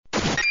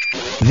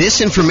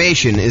This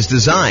information is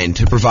designed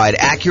to provide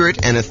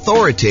accurate and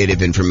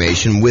authoritative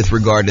information with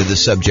regard to the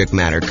subject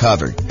matter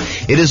covered.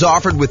 It is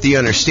offered with the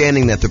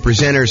understanding that the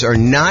presenters are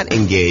not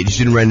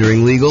engaged in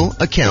rendering legal,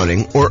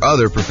 accounting, or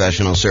other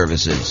professional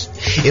services.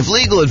 If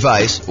legal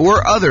advice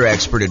or other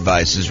expert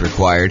advice is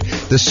required,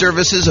 the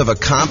services of a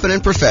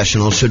competent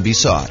professional should be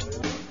sought.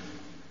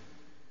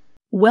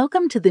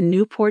 Welcome to the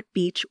Newport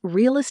Beach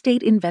Real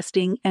Estate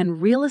Investing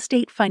and Real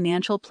Estate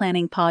Financial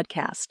Planning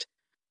Podcast.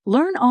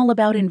 Learn all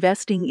about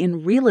investing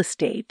in real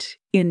estate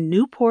in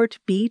Newport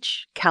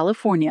Beach,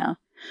 California,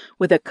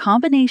 with a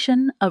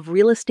combination of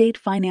real estate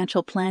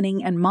financial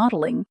planning and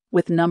modeling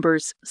with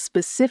numbers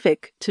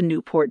specific to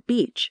Newport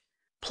Beach,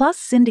 plus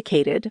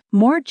syndicated,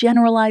 more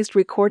generalized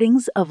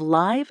recordings of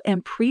live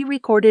and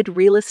pre-recorded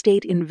real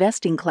estate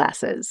investing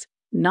classes,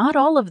 not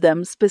all of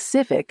them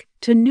specific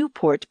to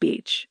Newport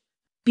Beach.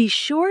 Be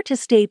sure to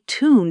stay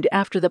tuned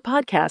after the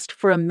podcast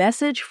for a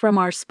message from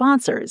our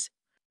sponsors.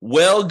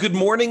 Well, good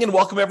morning and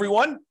welcome,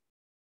 everyone.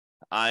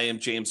 I am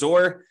James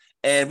Orr,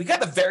 and we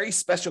got a very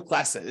special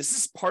class today. This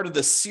is part of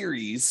the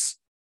series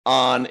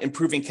on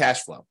improving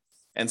cash flow.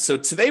 And so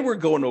today we're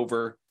going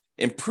over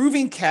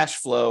improving cash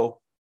flow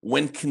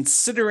when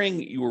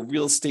considering your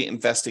real estate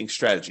investing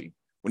strategy.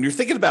 When you're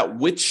thinking about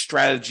which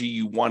strategy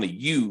you want to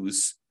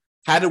use,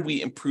 how do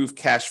we improve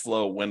cash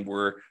flow when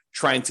we're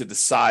trying to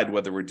decide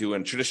whether we're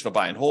doing traditional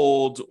buy and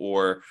hold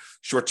or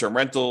short-term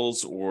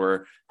rentals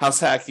or house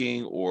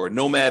hacking or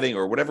nomading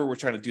or whatever we're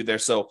trying to do there.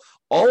 So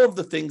all of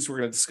the things we're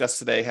going to discuss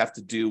today have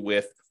to do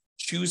with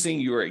choosing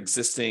your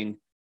existing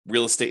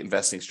real estate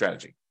investing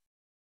strategy.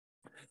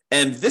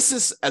 And this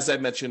is, as I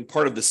mentioned,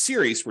 part of the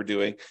series we're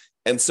doing.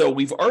 And so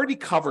we've already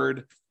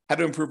covered how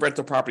to improve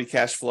rental property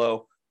cash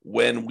flow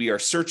when we are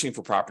searching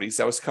for properties.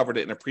 That was covered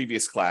in a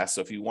previous class.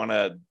 So if you want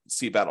to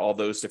see about all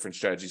those different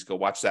strategies, go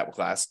watch that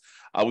class.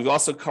 We've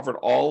also covered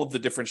all of the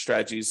different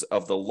strategies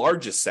of the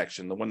largest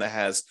section, the one that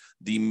has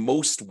the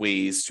most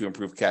ways to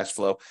improve cash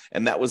flow.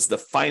 And that was the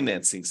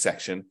financing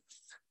section.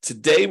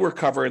 Today, we're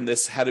covering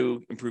this, how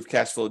to improve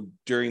cash flow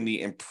during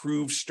the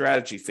improved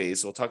strategy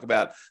phase. So we'll talk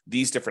about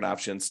these different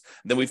options.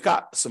 And then we've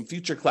got some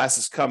future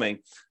classes coming.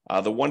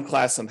 The one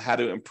class on how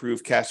to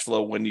improve cash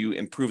flow when you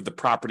improve the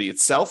property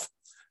itself,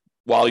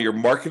 while you're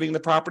marketing the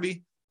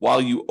property,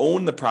 while you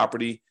own the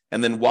property,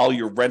 and then while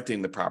you're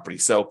renting the property.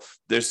 So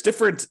there's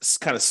different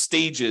kind of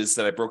stages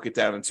that I broke it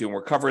down into, and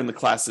we're covering the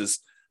classes,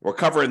 we're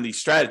covering the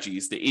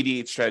strategies, the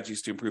 88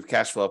 strategies to improve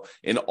cash flow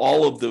in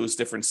all of those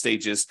different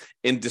stages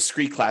in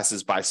discrete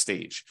classes by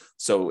stage.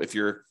 So if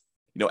you're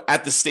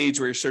at the stage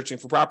where you're searching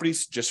for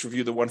properties, just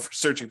review the one for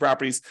searching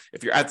properties.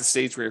 If you're at the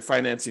stage where you're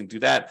financing, do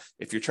that.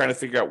 If you're trying to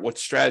figure out what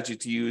strategy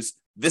to use,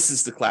 this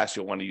is the class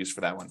you'll want to use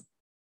for that one.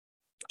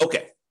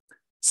 Okay.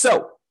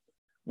 So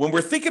when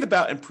we're thinking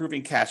about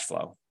improving cash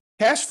flow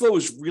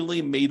is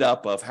really made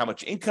up of how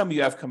much income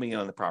you have coming in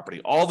on the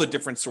property, all the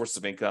different sources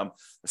of income,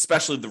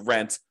 especially the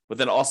rent, but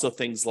then also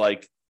things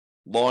like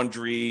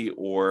laundry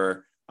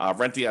or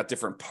renting out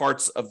different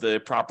parts of the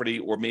property,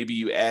 or maybe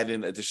you add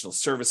in additional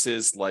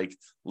services like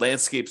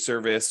landscape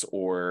service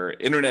or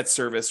internet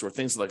service or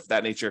things like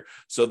that nature.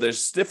 So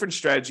there's different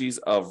strategies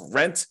of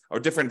rent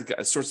or different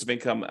sources of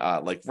income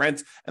like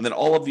rent, and then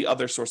all of the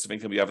other sources of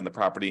income you have in the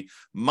property,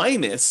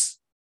 minus,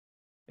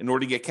 in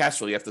order to get cash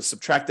flow, you have to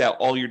subtract out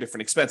all your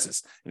different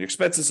expenses. And your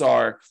expenses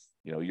are,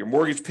 your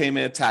mortgage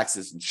payment,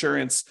 taxes,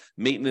 insurance,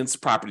 maintenance,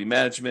 property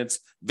management,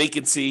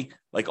 vacancy,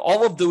 like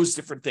all of those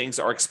different things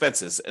are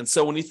expenses. And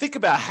so when you think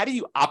about how do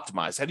you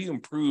optimize, how do you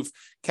improve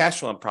cash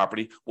flow on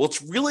property? Well,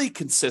 it really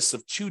consists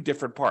of two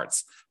different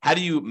parts. How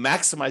do you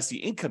maximize the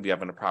income you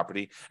have on a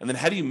property? And then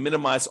how do you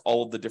minimize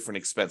all of the different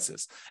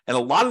expenses? And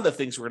a lot of the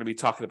things we're going to be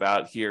talking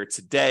about here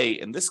today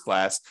in this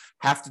class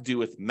have to do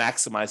with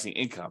maximizing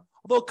income.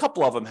 Although a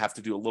couple of them have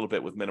to do a little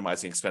bit with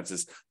minimizing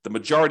expenses, the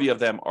majority of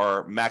them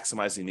are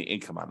maximizing the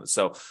income on it.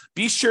 So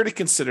be sure to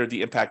consider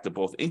the impact of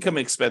both income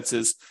and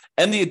expenses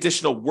and the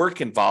additional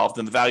work involved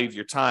and the value of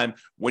your time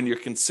when you're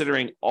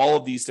considering all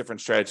of these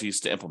different strategies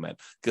to implement.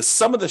 Because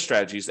some of the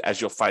strategies,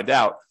 as you'll find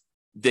out,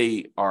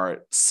 they are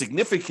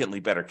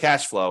significantly better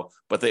cash flow,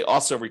 but they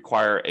also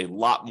require a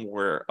lot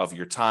more of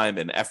your time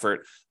and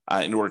effort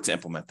in order to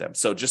implement them.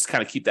 So just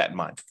kind of keep that in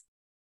mind.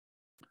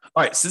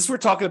 All right, since we're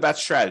talking about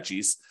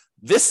strategies,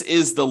 this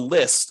is the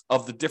list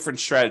of the different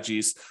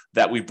strategies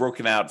that we've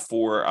broken out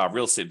for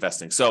real estate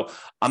investing. So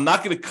I'm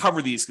not going to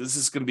cover these because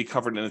this is going to be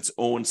covered in its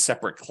own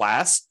separate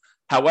class.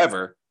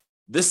 However,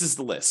 this is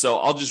the list. So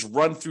I'll just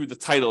run through the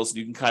titles and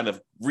you can kind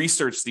of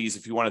research these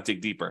if you want to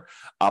dig deeper.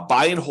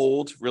 Buy and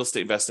hold, real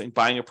estate investing,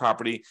 buying a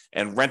property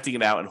and renting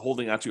it out and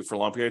holding onto it for a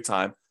long period of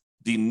time.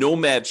 The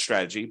nomad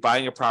strategy,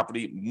 buying a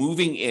property,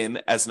 moving in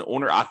as an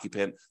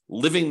owner-occupant,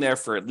 living there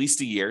for at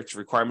least a year. It's a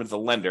requirement of the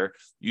lender.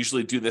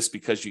 Usually do this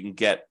because you can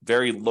get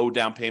very low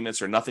down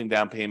payments or nothing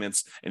down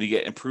payments, and you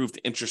get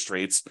improved interest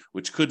rates,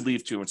 which could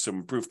lead to some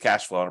improved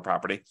cash flow on a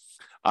property.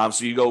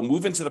 So you go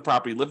move into the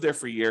property, live there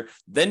for a year,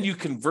 then you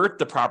convert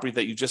the property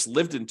that you just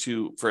lived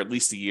into for at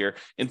least a year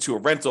into a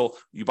rental.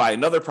 You buy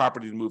another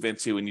property to move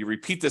into, and you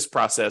repeat this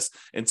process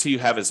until you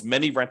have as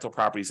many rental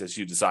properties as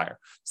you desire.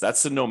 So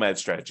that's the nomad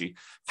strategy.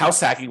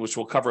 House hacking, which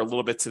we'll cover a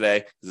little bit today,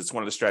 because it's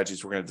one of the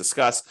strategies we're going to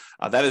discuss.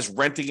 That is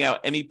renting out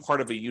any part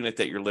of a unit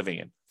that you're living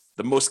in.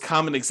 The most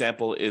common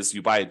example is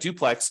you buy a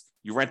duplex,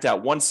 you rent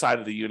out one side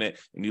of the unit,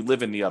 and you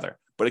live in the other.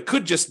 But it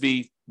could just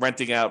be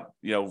renting out,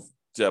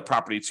 the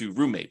property to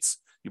roommates.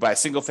 You buy a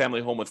single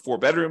family home with 4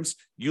 bedrooms,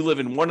 you live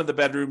in one of the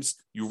bedrooms,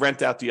 you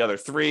rent out the other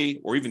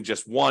 3, or even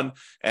just one,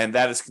 and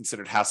that is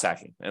considered house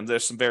hacking. And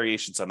there's some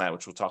variations on that,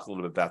 which we'll talk a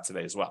little bit about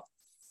today as well.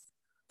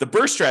 The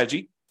BRRRR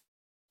strategy: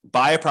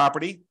 buy a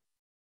property,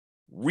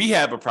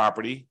 rehab a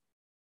property,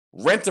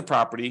 rent a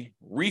property,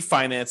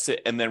 refinance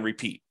it, and then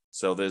repeat.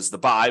 So there's the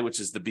buy,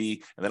 which is the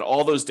B, and then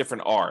all those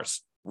different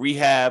R's: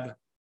 rehab,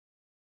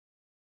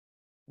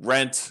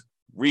 rent,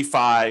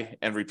 refi,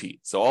 and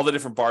repeat. So all the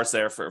different bars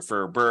there for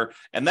BRRRR.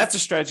 And that's a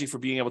strategy for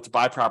being able to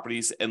buy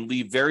properties and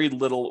leave very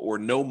little or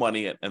no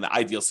money in the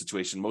ideal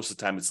situation. Most of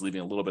the time, it's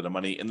leaving a little bit of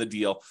money in the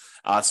deal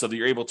so that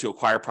you're able to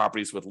acquire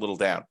properties with little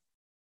down.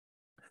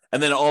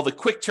 And then all the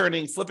quick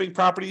turning, flipping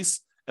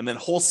properties, and then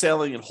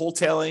wholesaling and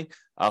wholetailing.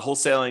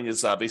 Wholesaling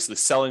is basically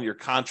selling your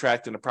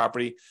contract in a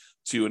property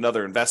to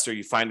another investor.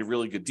 You find a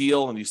really good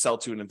deal and you sell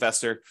to an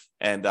investor,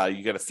 and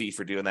you get a fee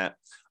for doing that.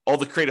 All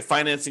the creative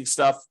financing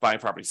stuff: buying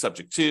property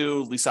subject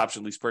to, lease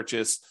option, lease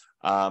purchase,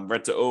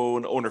 rent to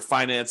own, owner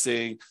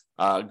financing,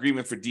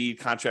 agreement for deed,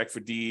 contract for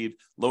deed,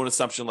 loan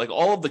assumption, like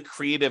all of the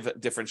creative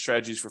different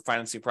strategies for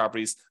financing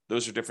properties.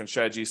 Those are different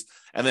strategies.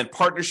 And then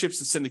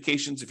partnerships and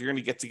syndications: if you're going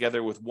to get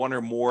together with one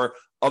or more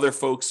other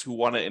folks who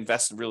want to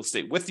invest in real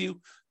estate with you,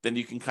 then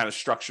you can kind of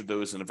structure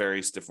those in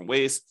various different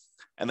ways.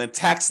 And then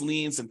tax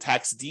liens and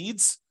tax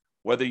deeds: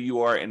 whether you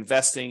are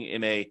investing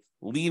in a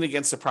lien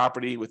against a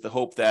property with the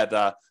hope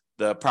that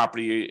the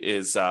property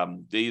is,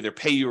 they either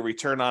pay you a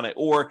return on it,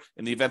 or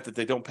in the event that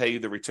they don't pay you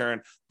the return,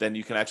 then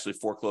you can actually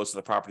foreclose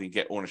the property and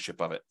get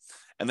ownership of it.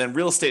 And then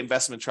real estate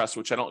investment trust,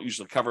 which I don't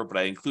usually cover, but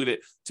I include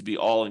it to be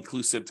all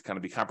inclusive, to kind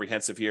of be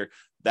comprehensive here.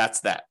 That's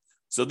that.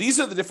 So these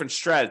are the different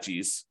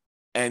strategies.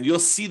 And you'll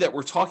see that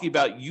we're talking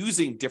about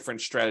using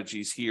different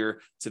strategies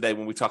here today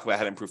when we talk about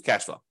how to improve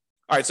cash flow.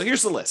 All right, so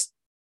here's the list.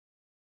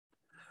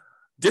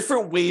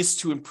 Different ways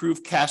to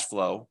improve cash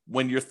flow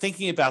when you're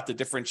thinking about the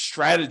different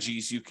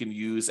strategies you can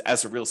use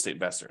as a real estate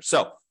investor.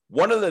 So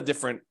one of the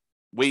different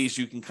ways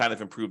you can kind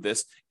of improve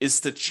this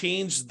is to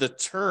change the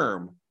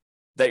term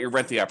that you're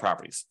renting out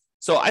properties.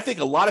 So I think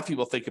a lot of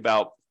people think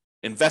about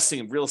investing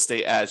in real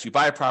estate as you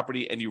buy a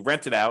property and you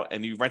rent it out,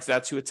 and you rent it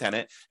out to a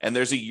tenant, and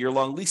there's a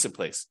year-long lease in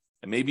place.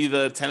 And maybe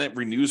the tenant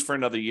renews for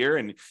another year,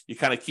 and you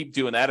kind of keep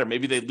doing that, or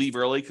maybe they leave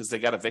early because they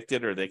got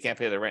evicted or they can't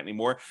pay their rent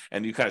anymore,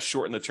 and you kind of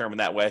shorten the term in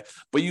that way.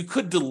 But you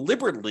could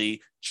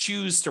deliberately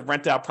choose to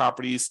rent out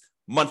properties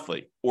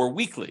monthly or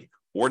weekly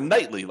or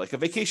nightly, like a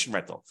vacation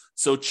rental.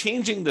 So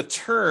changing the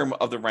term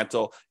of the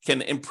rental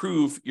can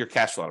improve your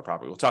cash flow on a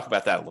property. We'll talk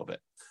about that a little bit.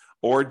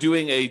 Or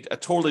doing a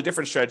totally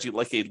different strategy,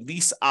 like a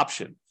lease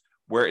option,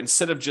 where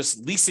instead of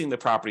just leasing the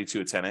property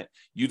to a tenant,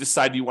 you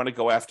decide you want to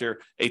go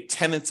after a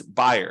tenant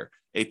buyer,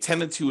 a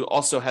tenant who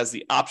also has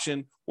the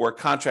option or a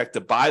contract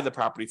to buy the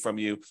property from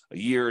you a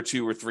year or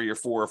 2 or 3 or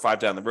 4 or 5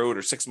 down the road,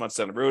 or 6 months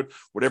down the road,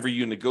 whatever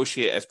you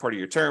negotiate as part of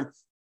your term.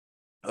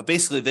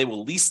 Basically, they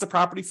will lease the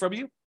property from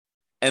you,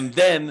 and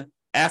then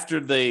after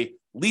they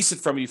lease it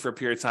from you for a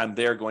period of time,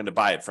 they're going to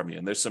buy it from you.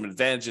 And there's some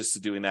advantages to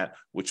doing that,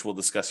 which we'll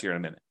discuss here in a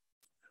minute.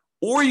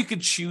 Or you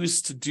could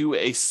choose to do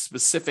a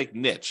specific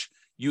niche.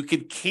 You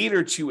could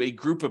cater to a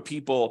group of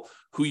people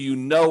who you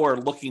know are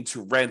looking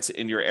to rent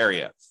in your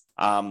area.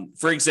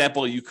 For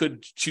example, you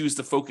could choose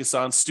to focus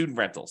on student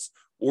rentals,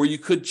 or you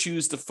could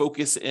choose to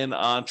focus in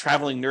on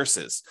traveling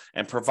nurses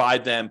and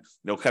provide them,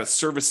 kind of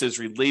services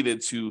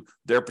related to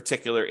their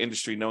particular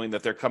industry, knowing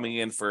that they're coming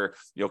in for,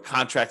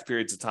 contract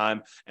periods of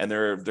time, and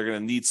they're going to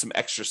need some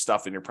extra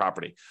stuff in your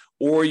property.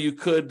 Or you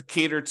could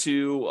cater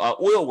to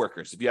oil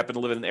workers if you happen to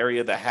live in an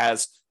area that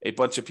has a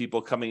bunch of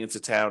people coming into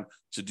town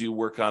to do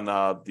work on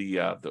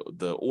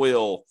the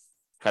oil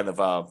kind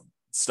of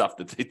stuff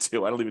that they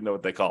do. I don't even know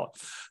what they call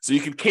it. So you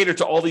can cater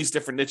to all these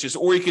different niches,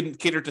 or you can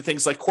cater to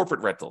things like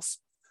corporate rentals.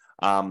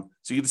 So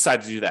you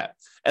decide to do that.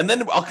 And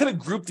then I'll kind of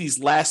group these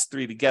last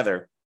 3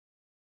 together.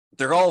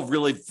 They're all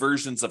really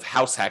versions of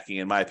house hacking,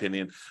 in my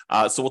opinion.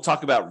 So we'll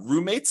talk about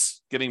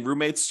roommates, getting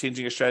roommates,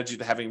 changing your strategy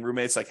to having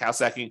roommates, like house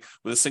hacking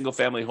with a single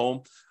family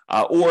home,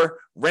 or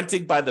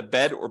renting by the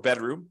bed or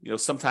bedroom.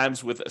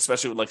 Sometimes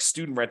especially with like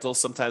student rentals,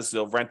 sometimes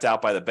they'll rent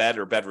out by the bed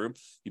or bedroom.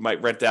 You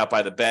might rent out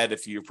by the bed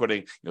if you're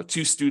putting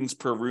 2 students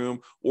per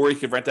room, or you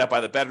could rent out by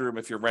the bedroom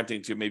if you're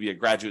renting to maybe a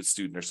graduate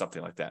student or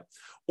something like that.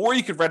 Or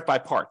you could rent by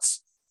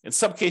parts. In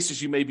some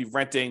cases, you may be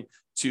renting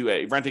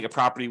a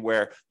property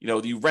where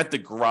you rent the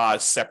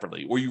garage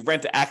separately, or you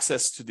rent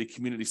access to the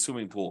community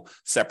swimming pool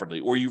separately,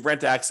 or you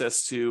rent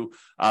access to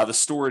the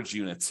storage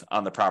units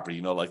on the property,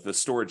 like the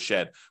storage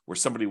shed where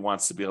somebody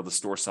wants to be able to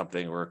store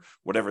something or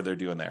whatever they're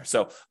doing there.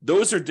 So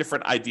those are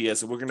different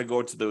ideas, and we're going to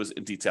go into those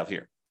in detail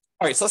here.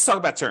 All right, so let's talk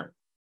about term.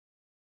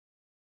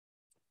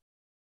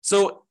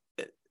 So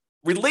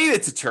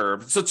related to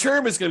term, so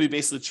term is going to be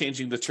basically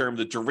changing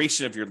the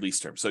duration of your lease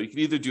term. So you can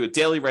either do a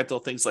daily rental,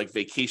 things like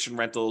vacation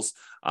rentals,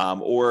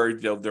 or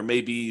there may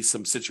be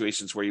some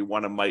situations where you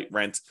might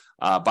rent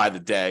by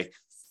the day,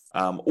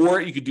 or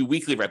you could do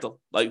weekly rental.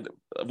 I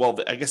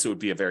guess it would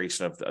be a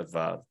variation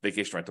of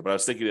vacation rental. But I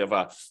was thinking of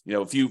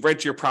if you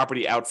rent your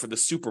property out for the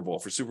Super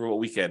Bowl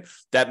weekend,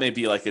 that may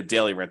be like a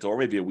daily rental or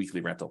maybe a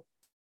weekly rental.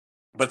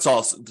 But it's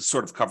all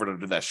sort of covered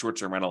under that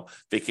short-term rental,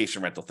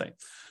 vacation rental thing.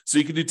 So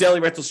you can do daily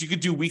rentals. You could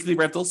do weekly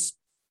rentals.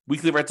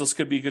 Weekly rentals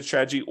could be a good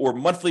strategy, or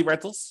monthly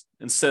rentals.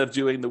 Instead of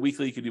doing the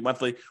weekly, you could do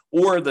monthly.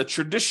 Or the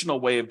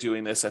traditional way of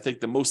doing this, I think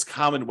the most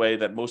common way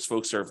that most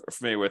folks are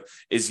familiar with,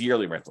 is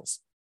yearly rentals.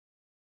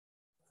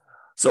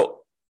 So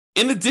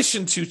in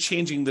addition to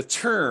changing the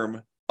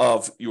term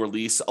of your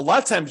lease, a lot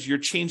of times you're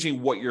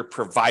changing what you're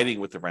providing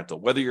with the rental,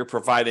 whether you're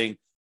providing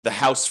the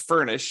house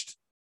furnished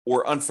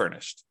or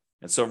unfurnished.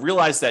 And so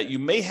realize that you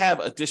may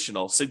have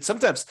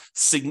sometimes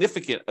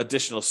significant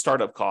additional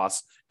startup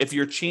costs if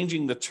you're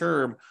changing the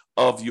term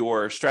of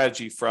your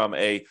strategy from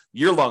a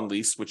year-long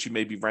lease, which you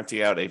may be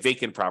renting out a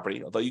vacant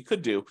property, although you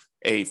could do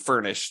a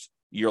furnished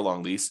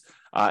year-long lease,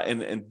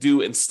 and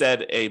do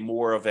instead a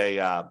more of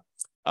a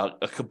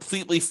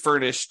completely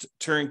furnished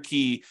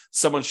turnkey.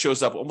 Someone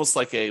shows up almost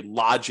like a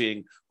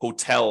lodging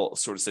hotel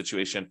sort of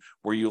situation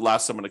where you allow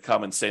someone to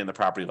come and stay in the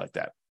property like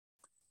that.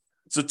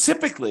 So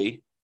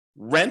typically,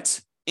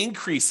 rent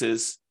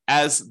increases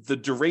as the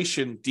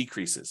duration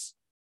decreases.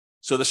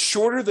 So the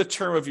shorter the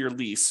term of your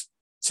lease,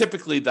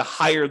 typically the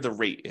higher the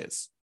rate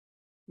is.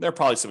 There are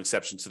probably some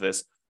exceptions to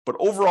this, but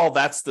overall,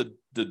 that's the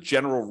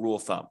general rule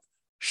of thumb.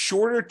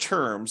 Shorter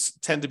terms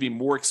tend to be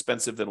more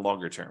expensive than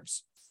longer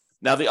terms.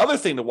 Now, the other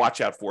thing to watch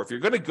out for, if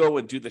you're going to go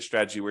and do this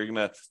strategy where you're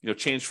going to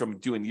change from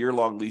doing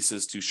year-long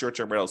leases to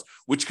short-term rentals,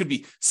 which could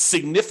be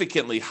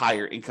significantly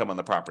higher income on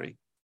the property,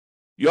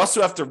 you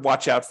also have to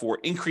watch out for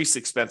increased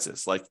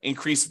expenses, like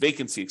increased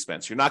vacancy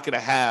expense. You're not going to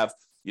have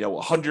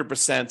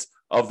 100%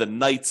 of the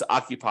nights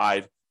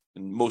occupied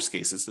in most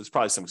cases. There's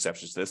probably some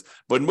exceptions to this,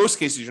 but in most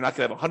cases, you're not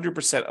going to have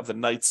 100% of the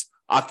nights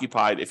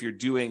occupied if you're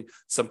doing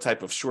some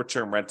type of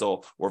short-term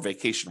rental or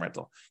vacation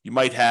rental. You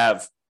might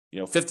have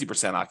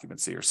 50%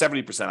 occupancy or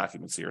 70%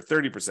 occupancy or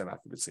 30%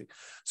 occupancy.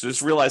 So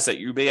just realize that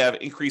you may have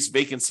increased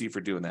vacancy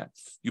for doing that.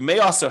 You may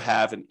also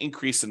have an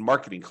increase in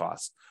marketing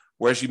costs.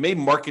 Whereas you may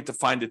market to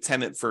find a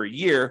tenant for a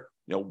year,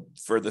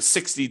 for the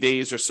 60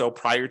 days or so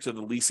prior to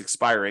the lease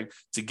expiring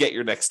to get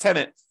your next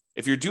tenant.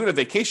 If you're doing a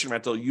vacation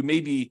rental, you may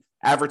be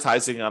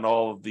advertising on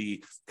all of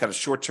the kind of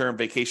short-term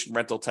vacation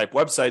rental type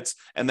websites,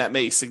 and that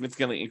may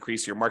significantly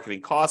increase your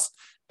marketing costs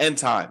and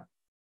time.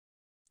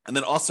 And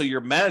then also your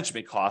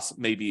management costs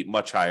may be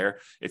much higher.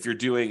 If you're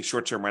doing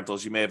short-term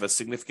rentals, you may have a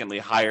significantly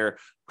higher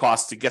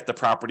cost to get the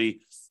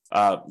property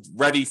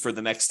ready for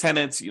the next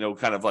tenants,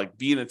 kind of like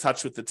being in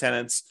touch with the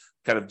tenants,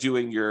 kind of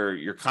doing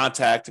your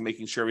contact and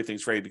making sure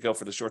everything's ready to go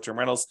for the short-term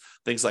rentals.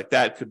 Things like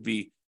that could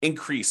be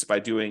increased by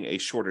doing a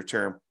shorter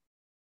term.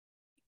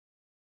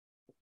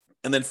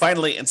 And then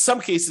finally, in some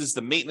cases,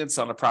 the maintenance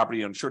on a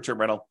property on short-term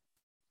rental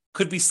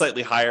could be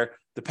slightly higher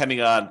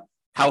depending on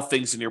how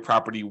things in your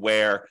property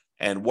wear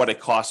and what it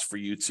costs for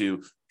you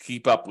to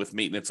keep up with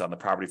maintenance on the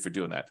property for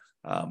doing that.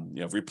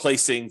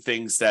 Replacing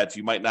things that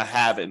you might not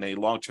have in a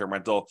long-term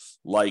rental,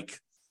 like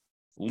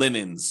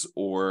linens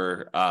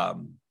or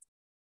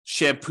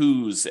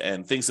shampoos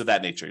and things of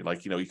that nature.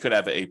 Like, you could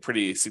have a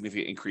pretty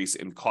significant increase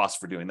in cost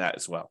for doing that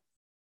as well.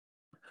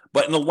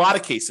 But in a lot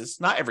of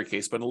cases, not every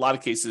case, but in a lot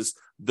of cases,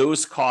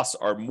 those costs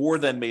are more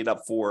than made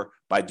up for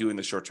by doing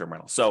the short-term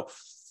rental. So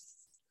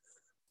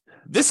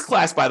this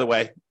class, by the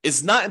way,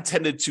 is not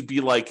intended to be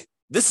like,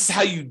 this is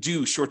how you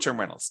do short-term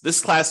rentals.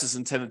 This class is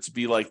intended to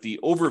be like the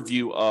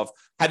overview of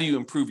how do you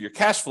improve your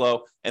cash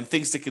flow and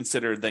things to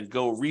consider, then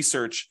go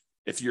research.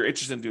 If you're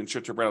interested in doing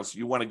short-term rentals,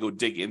 you want to go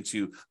dig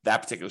into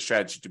that particular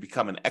strategy to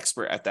become an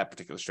expert at that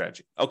particular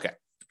strategy. Okay. All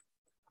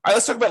right,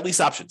 let's talk about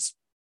lease options.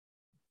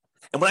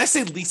 And when I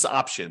say lease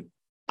option,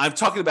 I'm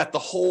talking about the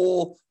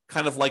whole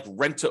kind of like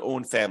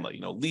rent-to-own family.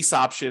 Lease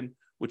option,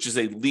 which is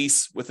a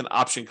lease with an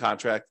option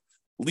contract.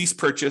 Lease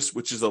purchase,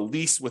 which is a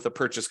lease with a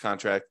purchase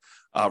contract.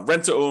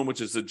 Rent-to-own, which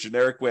is a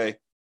generic way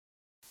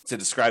to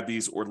describe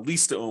these, or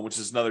lease-to-own, which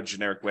is another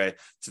generic way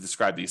to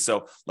describe these.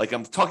 So like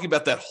I'm talking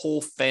about that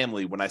whole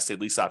family when I say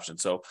lease option.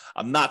 So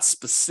I'm not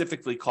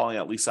specifically calling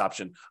out lease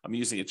option. I'm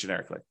using it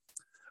generically.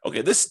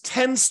 Okay, this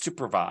tends to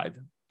provide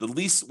the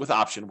lease with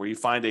option where you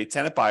find a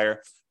tenant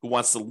buyer who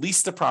wants to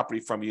lease the property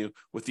from you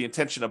with the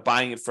intention of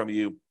buying it from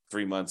you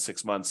 3 months,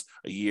 6 months,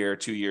 a year,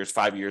 2 years,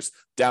 5 years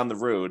down the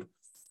road.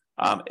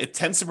 It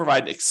tends to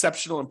provide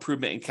exceptional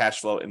improvement in cash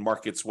flow in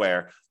markets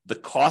where the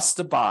cost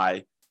to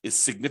buy is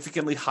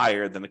significantly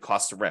higher than the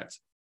cost to rent.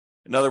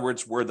 In other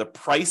words, where the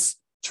price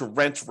to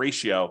rent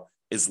ratio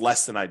is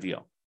less than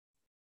ideal.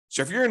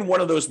 So if you're in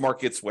one of those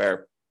markets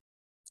where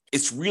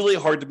it's really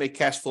hard to make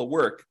cash flow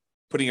work,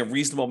 putting a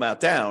reasonable amount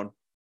down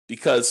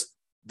because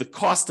the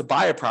cost to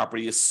buy a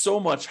property is so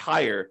much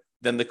higher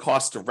than the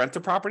cost to rent a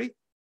property,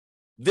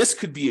 this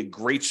could be a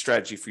great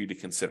strategy for you to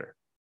consider.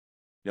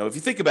 If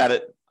you think about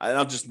it, and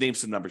I'll just name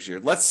some numbers here.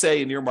 Let's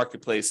say in your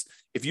marketplace,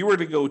 if you were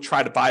to go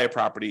try to buy a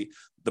property,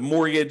 the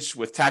mortgage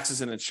with taxes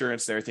and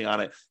insurance and everything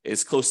on it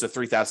is close to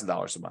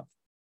 $3,000 a month.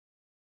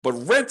 But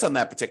rent on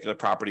that particular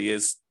property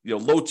is,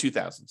 low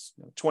 2000s,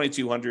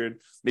 2,200,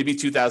 maybe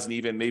 2,000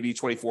 even, maybe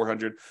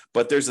 2,400.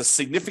 But there's a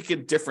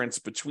significant difference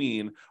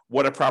between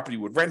what a property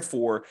would rent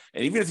for,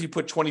 and even if you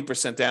put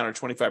 20% down or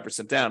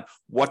 25% down,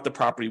 what the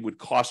property would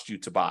cost you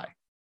to buy.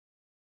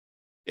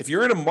 If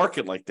you're in a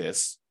market like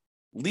this,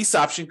 lease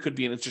option could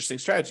be an interesting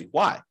strategy.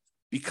 Why?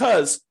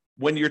 Because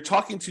when you're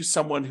talking to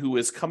someone who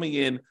is coming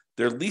in,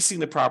 they're leasing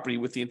the property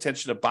with the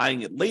intention of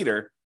buying it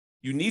later,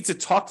 you need to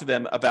talk to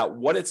them about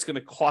what it's going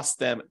to cost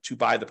them to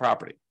buy the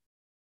property.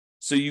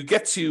 So you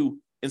get to,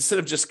 instead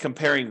of just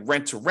comparing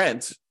rent to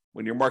rent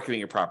when you're marketing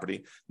your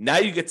property, now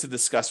you get to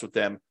discuss with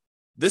them,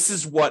 this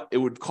is what it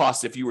would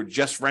cost if you were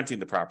just renting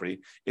the property.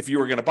 If you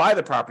were going to buy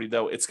the property,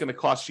 though, it's going to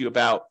cost you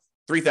about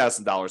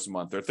 $3,000 a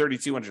month or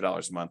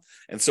 $3,200 a month.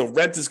 And so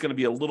rent is going to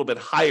be a little bit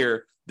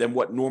higher than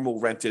what normal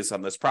rent is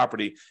on this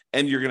property,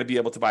 and you're going to be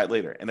able to buy it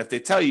later. And if they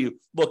tell you,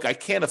 look, I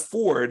can't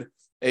afford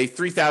a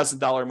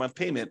 $3,000 a month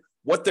payment,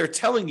 what they're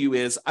telling you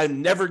is,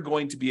 I'm never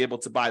going to be able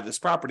to buy this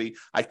property.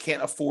 I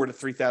can't afford a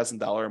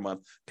 $3,000 a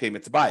month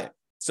payment to buy it.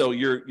 So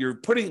you're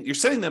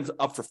setting them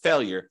up for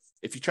failure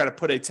if you try to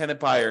put a tenant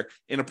buyer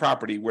in a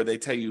property where they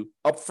tell you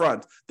up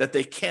front that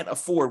they can't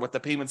afford what the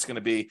payment's going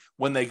to be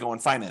when they go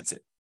and finance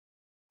it.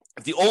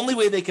 If the only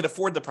way they can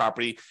afford the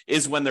property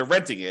is when they're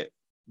renting it,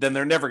 then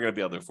they're never going to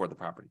be able to afford the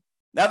property.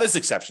 Now, there's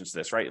exceptions to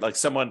this, right? Like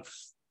someone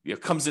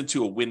comes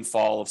into a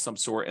windfall of some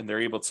sort and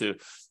they're able to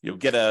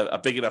get a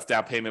big enough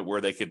down payment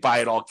where they could buy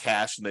it all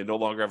cash and they no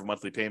longer have a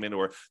monthly payment,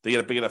 or they get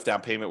a big enough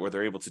down payment where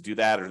they're able to do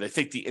that, or they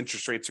think the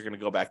interest rates are going to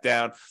go back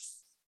down.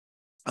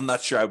 I'm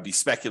not sure I would be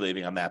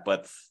speculating on that,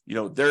 but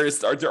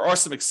there are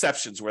some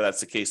exceptions where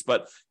that's the case.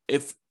 But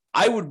if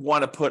I would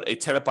want to put a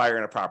tenant buyer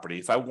in a property,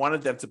 if I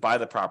wanted them to buy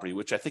the property,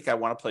 which I think I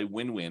want to play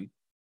win-win,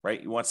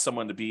 right? You want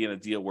someone to be in a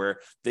deal where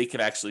they can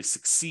actually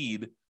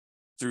succeed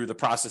through the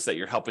process that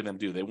you're helping them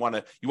do. You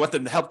want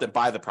them to help them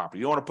buy the property.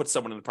 You don't want to put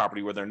someone in the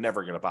property where they're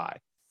never going to buy.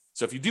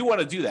 So if you do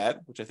want to do that,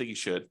 which I think you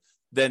should,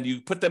 then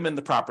you put them in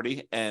the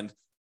property and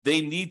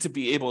they need to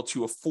be able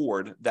to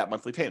afford that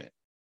monthly payment.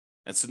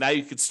 And so now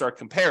you could start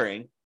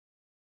comparing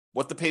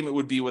what the payment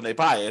would be when they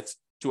buy it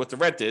to what the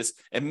rent is,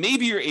 and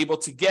maybe you're able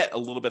to get a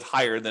little bit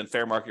higher than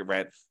fair market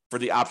rent for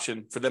the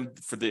option for them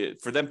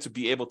to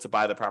be able to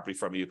buy the property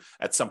from you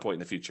at some point in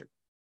the future.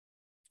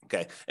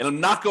 Okay,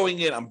 and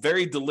I'm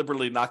very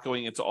deliberately not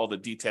going into all the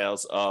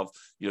details of,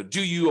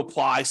 do you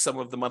apply some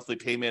of the monthly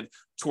payment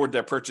toward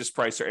their purchase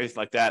price or anything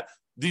like that.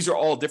 These are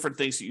all different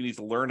things that you need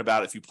to learn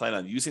about if you plan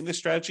on using this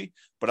strategy,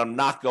 but I'm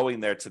not going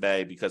there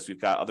today because we've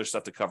got other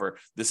stuff to cover.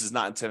 This is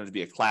not intended to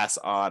be a class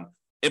on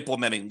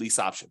implementing lease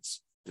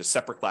options. There's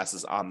separate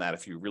classes on that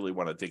if you really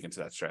want to dig into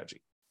that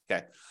strategy.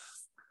 Okay.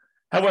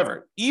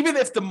 However, even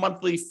if the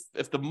monthly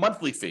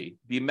fee,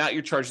 the amount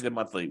you're charging them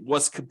monthly,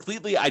 was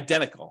completely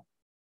identical,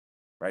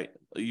 right?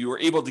 You were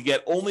able to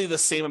get only the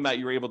same amount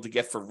you were able to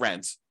get for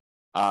rent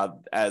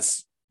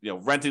as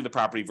renting the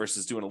property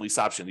versus doing a lease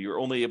option. You were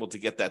only able to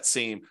get that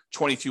same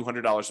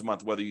 $2,200 a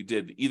month, whether you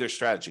did either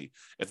strategy.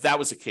 If that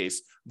was the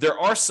case, there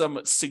are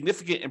some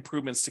significant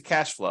improvements to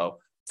cash flow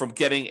from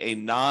getting a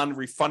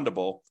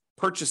non-refundable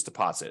purchase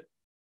deposit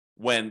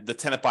when the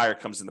tenant buyer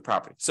comes in the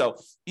property. So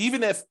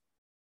even if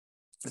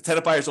the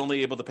tenant buyer is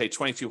only able to pay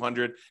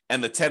 $2,200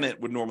 and the tenant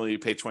would normally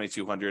pay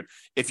 $2,200,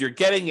 if you're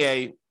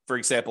getting for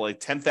example, a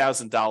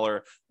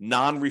 $10,000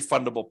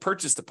 non-refundable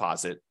purchase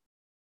deposit,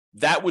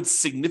 that would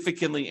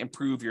significantly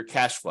improve your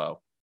cash flow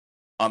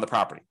on the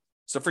property.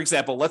 So for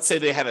example, let's say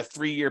they had a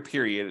 3-year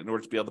period in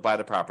order to be able to buy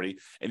the property,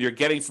 and you're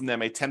getting from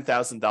them a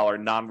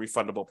 $10,000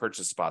 non-refundable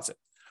purchase deposit.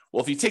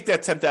 Well, if you take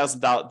that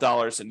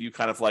 $10,000 and you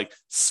kind of like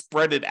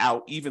spread it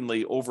out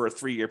evenly over a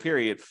 3-year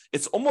period,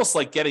 it's almost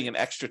like getting an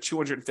extra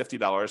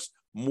 $250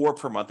 more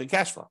per month in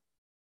cash flow.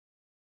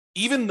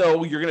 Even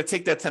though you're going to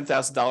take that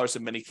 $10,000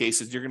 in many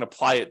cases, you're going to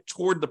apply it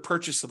toward the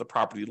purchase of the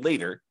property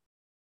later.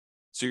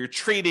 So you're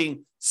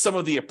trading some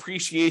of the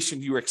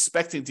appreciation you were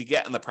expecting to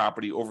get in the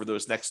property over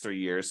those next 3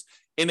 years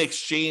in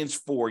exchange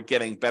for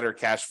getting better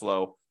cash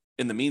flow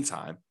in the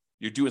meantime.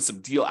 You're doing some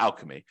deal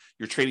alchemy.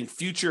 You're trading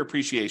future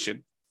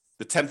appreciation,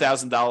 the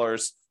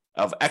 $10,000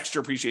 of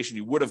extra appreciation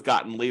you would have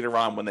gotten later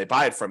on when they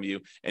buy it from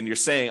you. And you're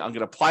saying, I'm going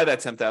to apply that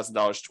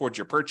 $10,000 towards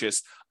your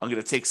purchase. I'm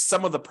going to take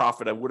some of the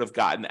profit I would have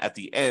gotten at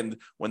the end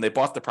when they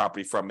bought the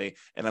property from me,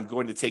 and I'm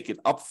going to take it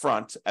up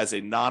front as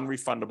a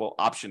non-refundable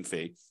option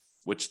fee,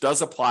 which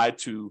does apply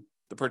to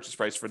the purchase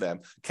price for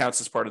them,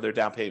 counts as part of their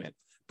down payment.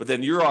 But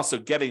then you're also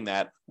getting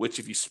that, which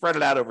if you spread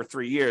it out over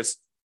 3 years,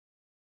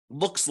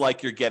 looks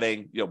like you're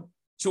getting,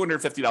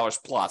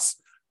 $250 plus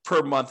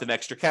per month in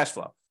extra cash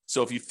flow.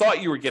 So if you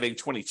thought you were getting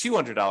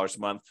 $2,200 a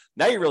month,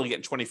 now you're really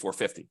getting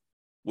 $2,450,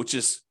 which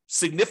is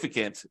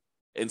significant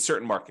in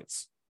certain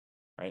markets,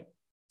 right?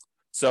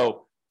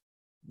 So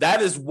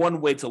that is one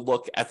way to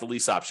look at the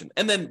lease option.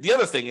 And then the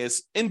other thing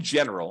is, in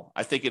general,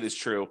 I think it is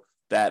true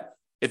that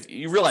if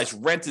you realize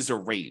rent is a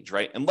range,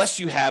 right? Unless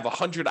you have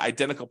 100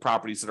 identical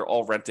properties that are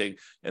all renting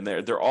and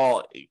they're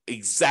all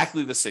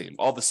exactly the same,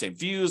 all the same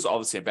views, all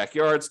the same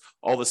backyards,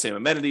 all the same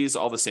amenities,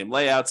 all the same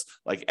layouts,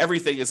 like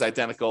everything is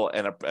identical,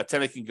 and a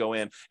tenant can go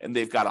in and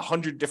they've got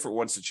 100 different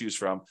ones to choose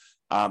from.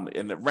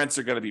 And the rents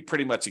are going to be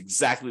pretty much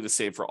exactly the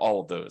same for all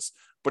of those.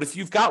 But if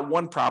you've got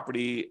one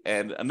property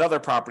and another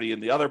property,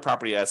 and the other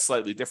property has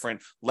slightly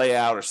different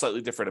layout or slightly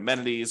different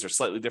amenities or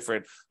slightly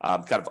different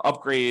kind of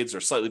upgrades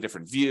or slightly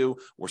different view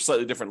or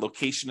slightly different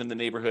location in the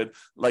neighborhood,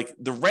 like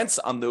the rents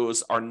on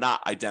those are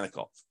not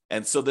identical.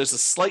 And so there's a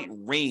slight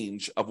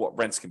range of what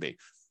rents can be.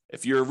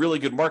 If you're a really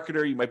good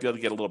marketer, you might be able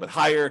to get a little bit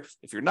higher.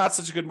 If you're not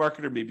such a good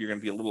marketer, maybe you're going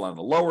to be a little on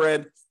the lower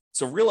end.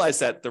 So realize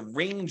that the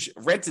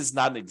rent is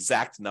not an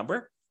exact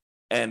number,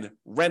 and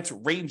rent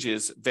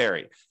ranges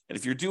vary. And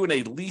if you're doing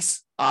a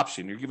lease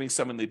option, you're giving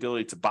someone the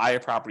ability to buy a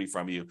property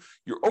from you,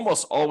 you're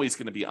almost always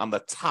going to be on the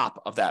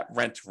top of that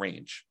rent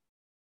range.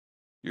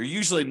 You're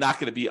usually not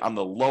going to be on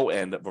the low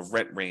end of a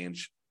rent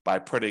range by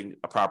putting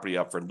a property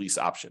up for lease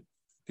option,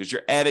 because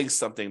you're adding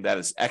something that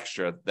is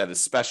extra, that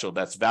is special,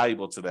 that's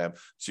valuable to them.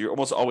 So you're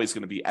almost always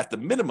going to be at the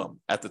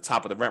minimum at the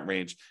top of the rent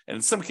range. And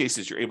in some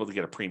cases, you're able to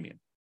get a premium.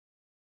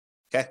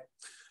 Okay.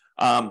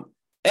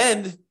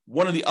 And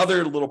one of the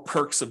other little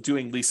perks of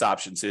doing lease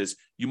options is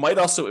you might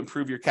also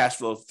improve your cash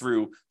flow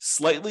through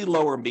slightly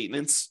lower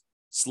maintenance,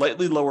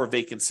 slightly lower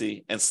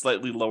vacancy, and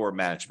slightly lower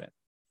management.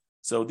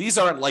 So these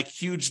aren't like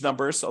huge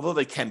numbers, although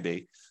they can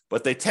be,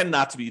 but they tend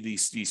not to be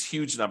these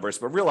huge numbers.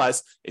 But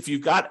realize if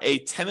you've got a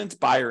tenant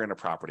buyer in a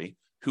property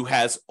who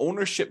has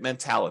ownership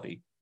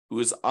mentality, who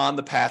is on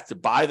the path to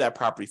buy that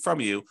property from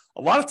you,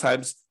 a lot of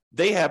times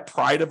they have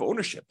pride of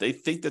ownership. They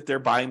think that they're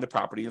buying the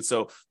property, and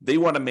so they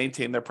want to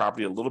maintain their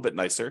property a little bit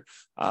nicer.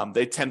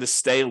 They tend to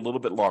stay a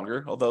little bit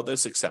longer, although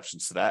there's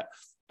exceptions to that.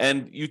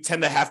 And you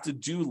tend to have to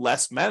do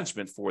less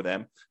management for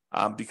them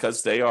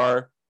because they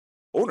are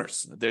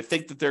owners. They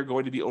think that they're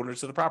going to be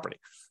owners of the property.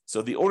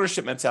 So the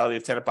ownership mentality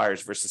of tenant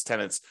buyers versus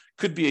tenants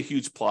could be a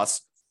huge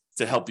plus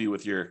to help you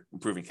with your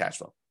improving cash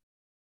flow.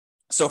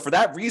 So for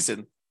that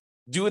reason,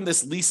 doing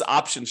this lease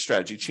option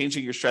strategy,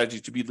 changing your strategy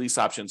to be lease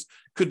options,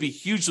 could be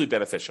hugely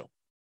beneficial.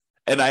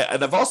 And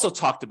I've also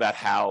talked about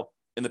how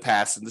in the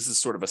past, and this is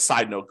sort of a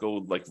side note, go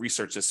like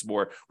research this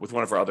more with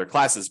one of our other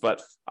classes,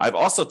 but I've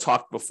also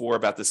talked before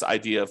about this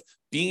idea of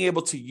being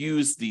able to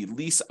use the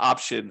lease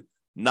option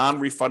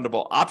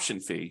non-refundable option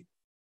fee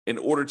in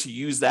order to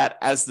use that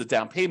as the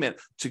down payment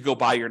to go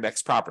buy your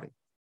next property.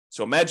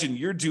 So imagine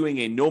you're doing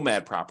a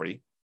nomad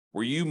property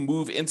where you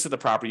move into the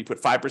property, you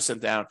put 5%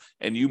 down,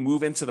 and you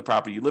move into the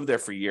property, you live there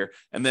for a year,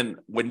 and then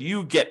when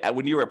you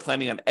are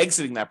planning on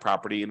exiting that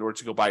property in order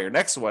to go buy your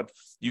next one,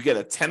 you get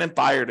a tenant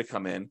buyer to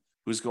come in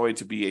who's going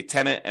to be a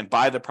tenant and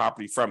buy the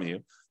property from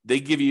you. They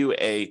give you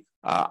a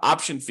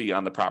option fee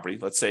on the property.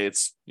 Let's say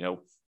it's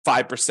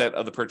 5%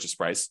 of the purchase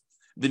price.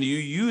 Then you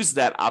use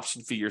that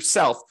option fee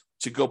yourself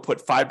to go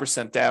put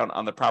 5% down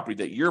on the property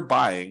that you're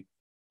buying,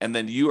 and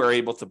then you are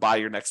able to buy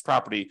your next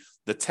property.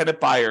 The tenant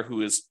buyer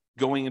who is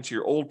going into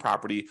your old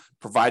property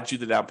provides you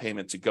the down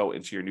payment to go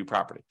into your new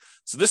property.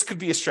 So this could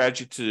be a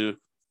strategy to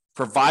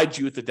provide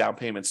you with the down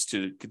payments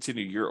to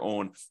continue your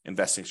own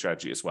investing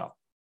strategy as well.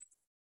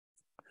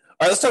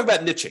 All right, let's talk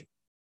about niching.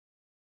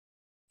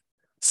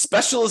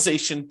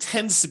 Specialization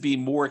tends to be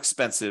more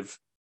expensive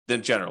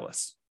than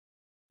generalists.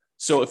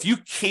 So if you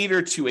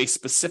cater to a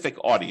specific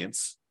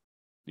audience,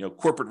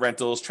 corporate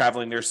rentals,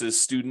 traveling nurses,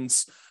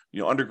 students,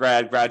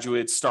 undergrad,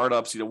 graduates,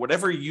 startups,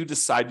 whatever you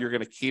decide you're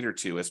going to cater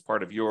to as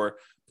part of your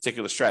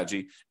particular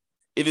strategy,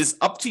 it is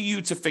up to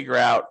you to figure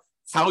out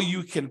how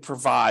you can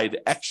provide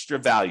extra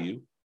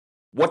value,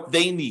 what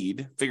they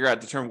need,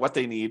 determine what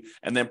they need,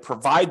 and then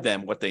provide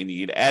them what they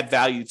need, add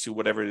value to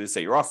whatever it is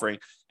that you're offering.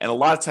 And a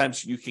lot of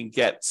times you can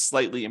get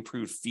slightly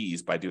improved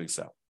fees by doing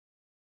so.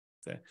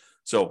 Okay.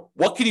 So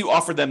what can you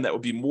offer them that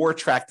would be more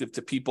attractive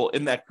to people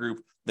in that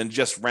group than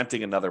just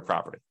renting another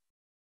property?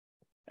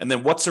 And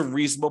then what's a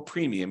reasonable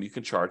premium you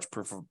can charge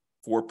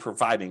for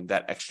providing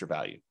that extra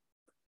value?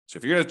 So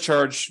if you're going to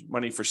charge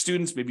money for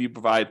students, maybe you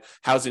provide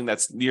housing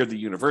that's near the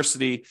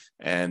university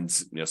and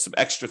some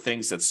extra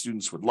things that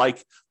students would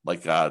like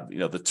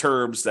the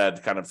terms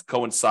that kind of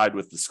coincide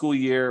with the school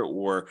year,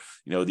 or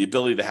the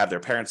ability to have their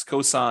parents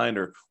co-sign,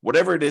 or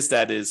whatever it is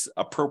that is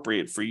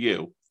appropriate for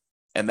you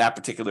and that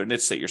particular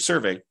niche that you're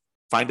serving.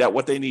 Find out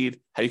what they need,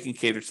 how you can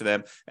cater to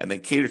them, and then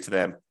cater to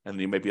them, and then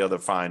you might be able to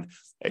find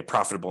a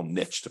profitable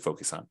niche to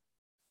focus on.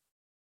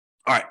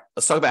 All right,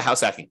 let's talk about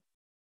house hacking.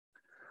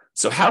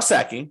 So house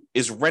hacking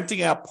is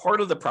renting out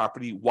part of the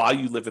property while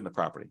you live in the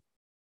property.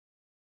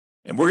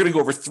 And we're going to go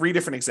over 3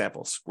 different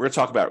examples. We're going to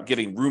talk about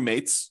getting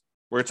roommates.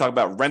 We're going to talk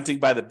about renting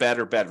by the bed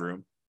or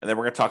bedroom. And then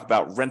we're going to talk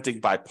about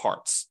renting by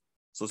parts.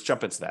 So let's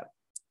jump into that.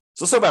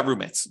 So let's talk about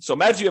roommates. So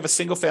imagine you have a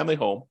single family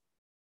home.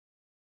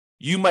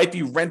 You might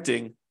be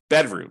renting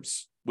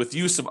bedrooms with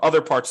use of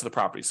other parts of the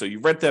property. So you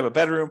rent them a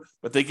bedroom,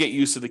 but they get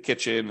use of the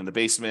kitchen and the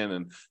basement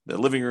and the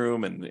living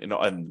room and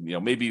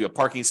maybe a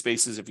parking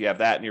spaces if you have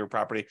that in your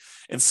property.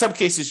 In some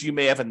cases, you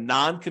may have a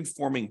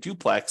non-conforming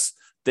duplex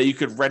that you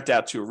could rent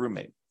out to a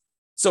roommate.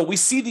 So we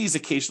see these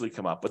occasionally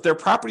come up, but they're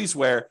properties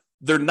where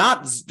they're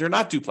not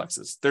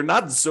duplexes. They're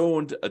not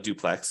zoned a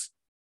duplex.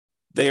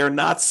 They are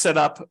not set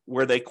up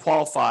where they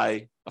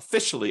qualify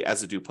officially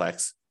as a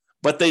duplex,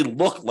 but they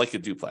look like a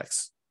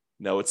duplex.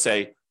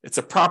 It's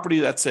a property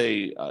that's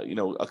a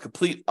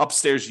complete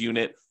upstairs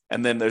unit,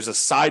 and then there's a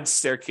side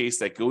staircase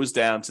that goes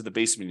down to the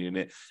basement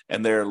unit,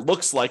 and there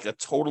looks like a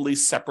totally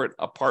separate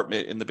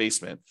apartment in the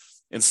basement.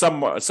 In some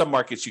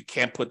markets, you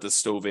can't put the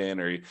stove in,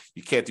 or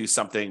you can't do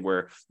something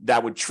where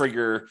that would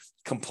trigger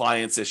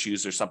compliance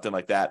issues or something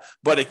like that.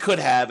 But it could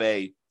have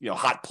a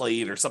hot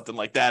plate or something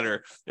like that,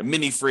 or a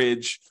mini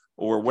fridge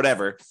or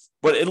whatever.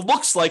 But it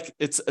looks like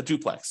it's a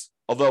duplex,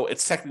 although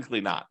it's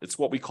technically not. It's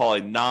what we call a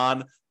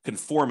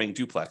non-conforming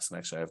duplex. And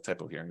actually, I have a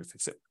typo here. I'm going to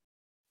fix it.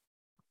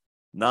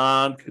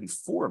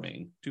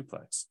 Non-conforming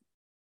duplex.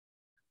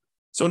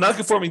 So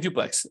non-conforming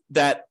duplex,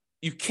 that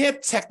you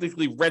can't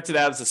technically rent it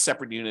out as a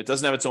separate unit. It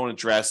doesn't have its own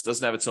address,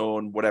 doesn't have its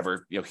own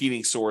whatever,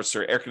 heating source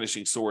or air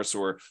conditioning source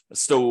or a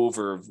stove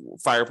or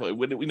fireplace,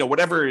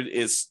 whatever it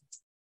is,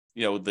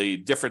 the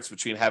difference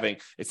between having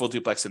a full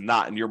duplex and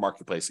not in your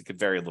marketplace. It could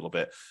vary a little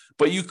bit,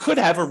 but you could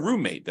have a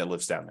roommate that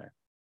lives down there.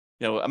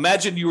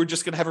 Imagine you were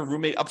just going to have a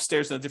roommate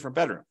upstairs in a different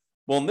bedroom.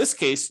 Well, in this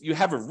case, you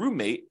have a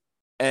roommate,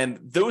 and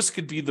those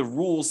could be the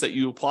rules that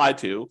you apply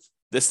to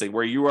this thing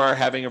where you are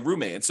having a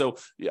roommate. And so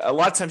a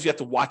lot of times you have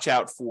to watch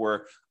out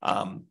for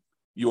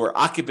your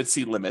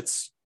occupancy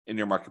limits in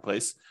your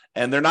marketplace,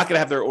 and they're not going to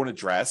have their own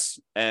address.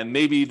 And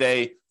maybe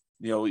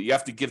you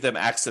have to give them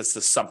access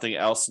to something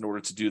else in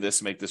order to do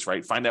this, make this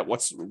right. Find out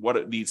what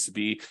it needs to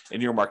be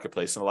in your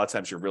marketplace. And a lot of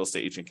times your real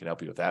estate agent can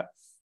help you with that.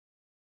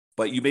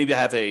 But you maybe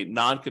have a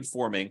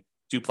non-conforming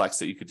duplex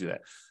that you could do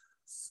that.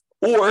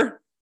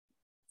 Or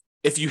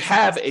if you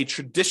have a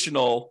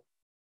traditional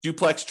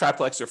duplex,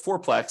 triplex, or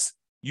fourplex,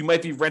 you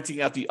might be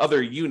renting out the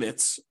other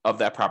units of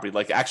that property,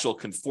 like actual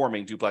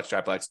conforming duplex,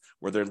 triplex,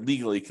 where they're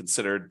legally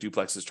considered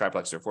duplexes,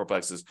 triplexes, or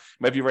fourplexes. You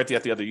might be renting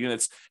out the other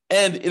units.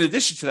 And in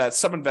addition to that,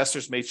 some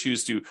investors may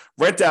choose to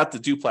rent out the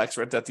duplex,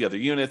 rent out the other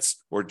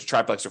units, or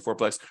triplex or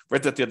fourplex,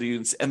 rent out the other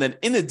units. And then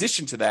in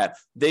addition to that,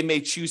 they may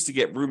choose to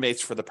get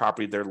roommates for the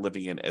property they're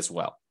living in as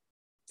well.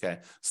 Okay,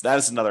 so that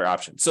is another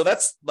option. So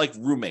that's like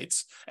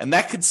roommates. And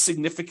that could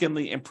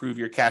significantly improve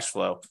your cash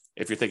flow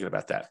if you're thinking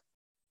about that.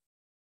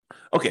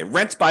 Okay,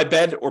 rent by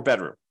bed or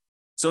bedroom.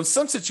 So in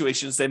some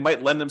situations, they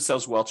might lend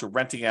themselves well to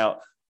renting out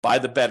by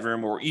the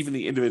bedroom or even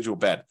the individual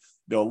bed.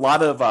 A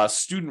lot of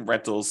student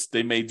rentals,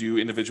 they may do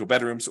individual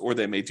bedrooms, or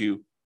they may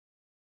do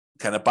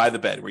kind of by the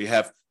bed, where you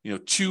have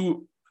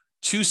two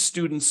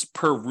students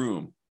per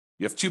room.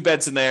 You have two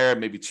beds in there,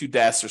 maybe two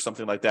desks or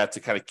something like that to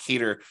kind of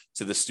cater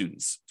to the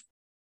students.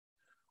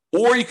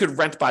 Or you could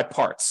rent by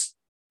parts.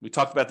 We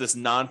talked about this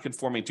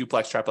non-conforming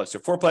duplex, triplex, or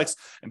fourplex,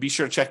 and be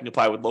sure to check and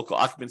apply with local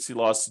occupancy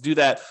laws to do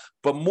that.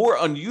 But more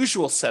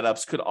unusual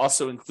setups could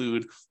also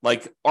include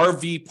like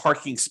RV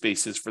parking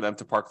spaces for them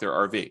to park their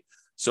RV.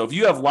 So if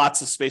you have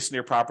lots of space in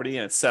your property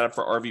and it's set up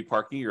for RV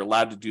parking, you're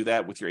allowed to do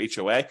that with your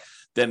HOA,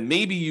 then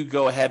maybe you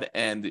go ahead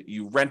and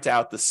you rent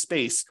out the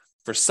space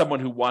for someone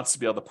who wants to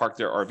be able to park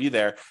their RV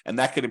there, and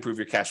that could improve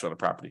your cash flow on the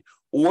property.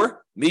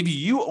 Or maybe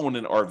you own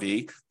an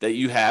RV that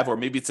you have, or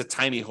maybe it's a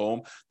tiny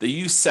home that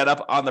you set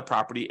up on the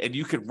property, and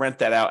you could rent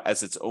that out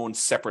as its own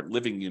separate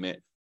living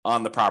unit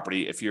on the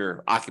property if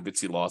your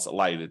occupancy laws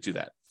allow you to do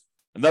that.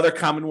 Another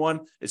common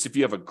one is if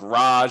you have a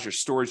garage or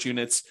storage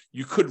units,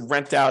 you could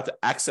rent out the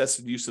access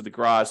and use of the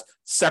garage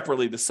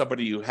separately to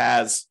somebody who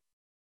has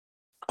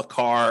a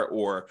car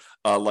or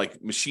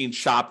like machine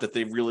shop that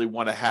they really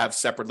want to have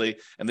separately,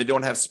 and they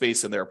don't have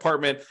space in their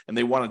apartment, and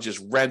they want to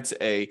just rent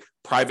a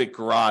private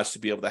garage to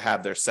be able to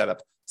have their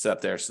setup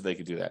there so they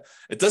can do that.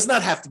 It does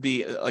not have to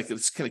be, like,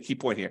 it's kind of key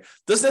point here, it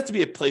doesn't have to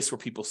be a place where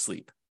people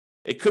sleep.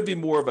 It could be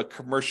more of a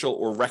commercial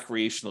or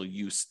recreational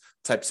use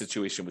type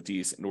situation with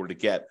these in order to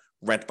get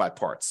rent by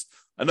parts.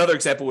 Another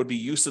example would be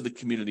use of the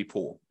community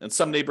pool. In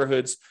some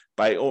neighborhoods,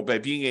 by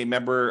being a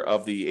member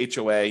of the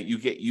HOA, you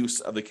get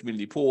use of the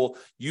community pool.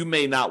 You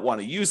may not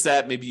want to use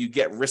that. Maybe you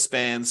get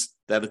wristbands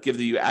that'll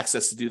give you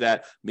access to do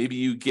that. Maybe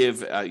you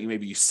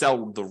maybe you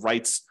sell the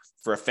rights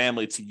for a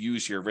family to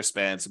use your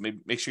wristbands. And maybe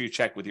make sure you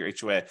check with your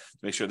HOA to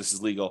make sure this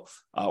is legal.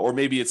 Or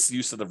maybe it's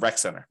use of the rec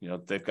center.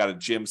 They've got a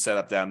gym set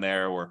up down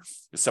there, or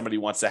if somebody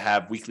wants to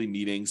have weekly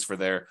meetings for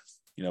their,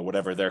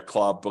 whatever, their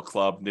club, book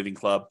club, knitting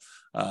club,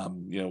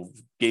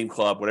 game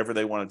club, whatever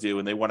they want to do,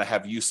 and they want to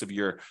have use of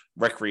your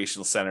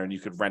recreational center, and you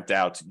could rent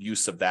out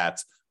use of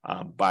that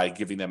by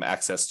giving them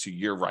access to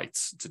your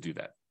rights to do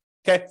that.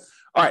 Okay.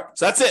 All right.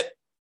 So that's it.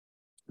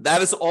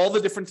 That is all the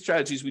different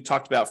strategies we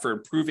talked about for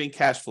improving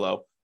cash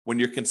flow when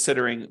you're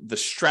considering the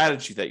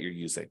strategy that you're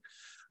using.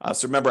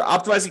 So remember,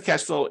 optimizing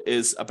cash flow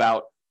is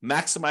about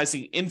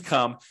maximizing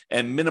income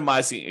and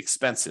minimizing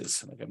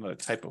expenses. I got another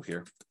typo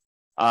here.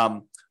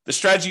 The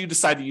strategy you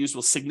decide to use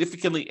will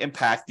significantly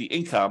impact the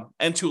income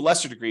and, to a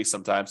lesser degree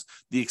sometimes,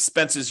 the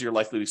expenses you're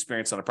likely to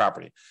experience on a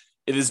property.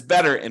 It is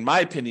better, in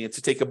my opinion,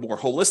 to take a more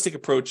holistic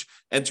approach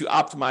and to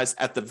optimize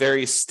at the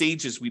various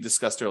stages we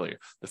discussed earlier: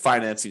 the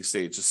financing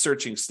stage, the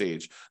searching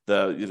stage,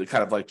 the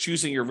kind of like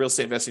choosing your real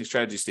estate investing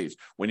strategy stage,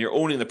 when you're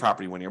owning the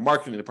property, when you're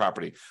marketing the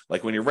property,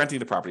 like when you're renting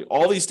the property,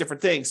 all these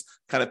different things.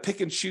 Kind of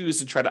pick and choose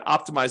and try to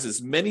optimize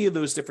as many of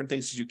those different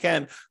things as you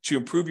can to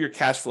improve your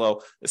cash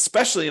flow,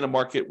 especially in a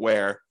market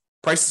where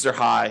prices are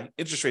high,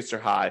 interest rates are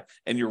high,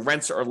 and your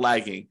rents are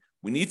lagging.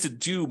 We need to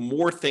do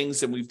more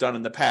things than we've done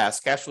in the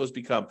past. Cash flow has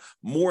become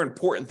more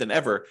important than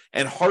ever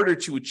and harder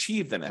to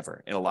achieve than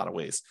ever in a lot of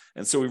ways.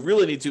 And so we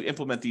really need to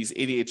implement these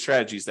 88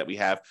 strategies that we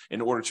have in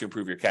order to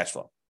improve your cash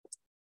flow.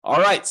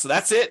 All right, so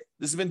that's it.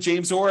 This has been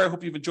James Orr. I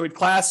hope you've enjoyed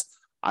class.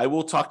 I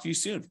will talk to you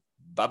soon.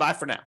 Bye-bye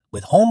for now.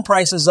 With home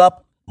prices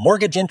up,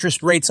 mortgage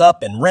interest rates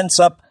up, and rents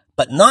up,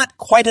 but not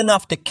quite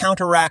enough to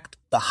counteract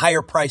the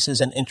higher prices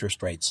and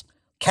interest rates,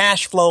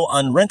 cash flow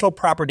on rental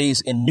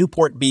properties in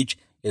Newport Beach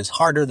is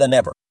harder than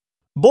ever.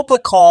 Book a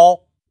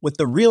call with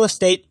the Real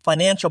Estate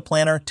Financial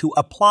Planner to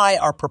apply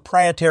our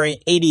proprietary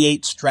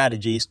 88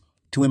 strategies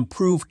to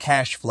improve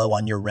cash flow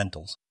on your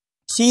rentals.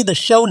 See the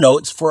show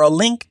notes for a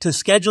link to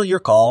schedule your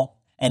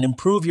call and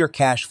improve your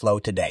cash flow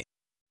today.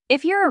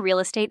 If you're a real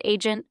estate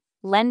agent,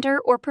 lender,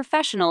 or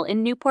professional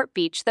in Newport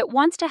Beach that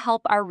wants to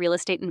help our real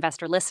estate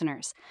investor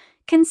listeners,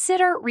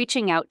 consider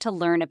reaching out to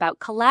learn about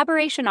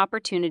collaboration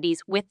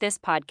opportunities with this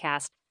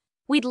podcast.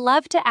 We'd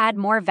love to add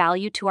more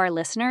value to our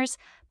listeners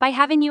by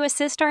having you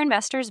assist our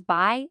investors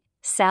buy,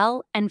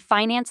 sell, and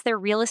finance their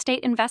real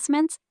estate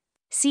investments.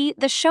 See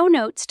the show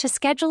notes to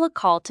schedule a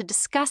call to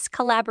discuss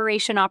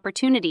collaboration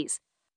opportunities.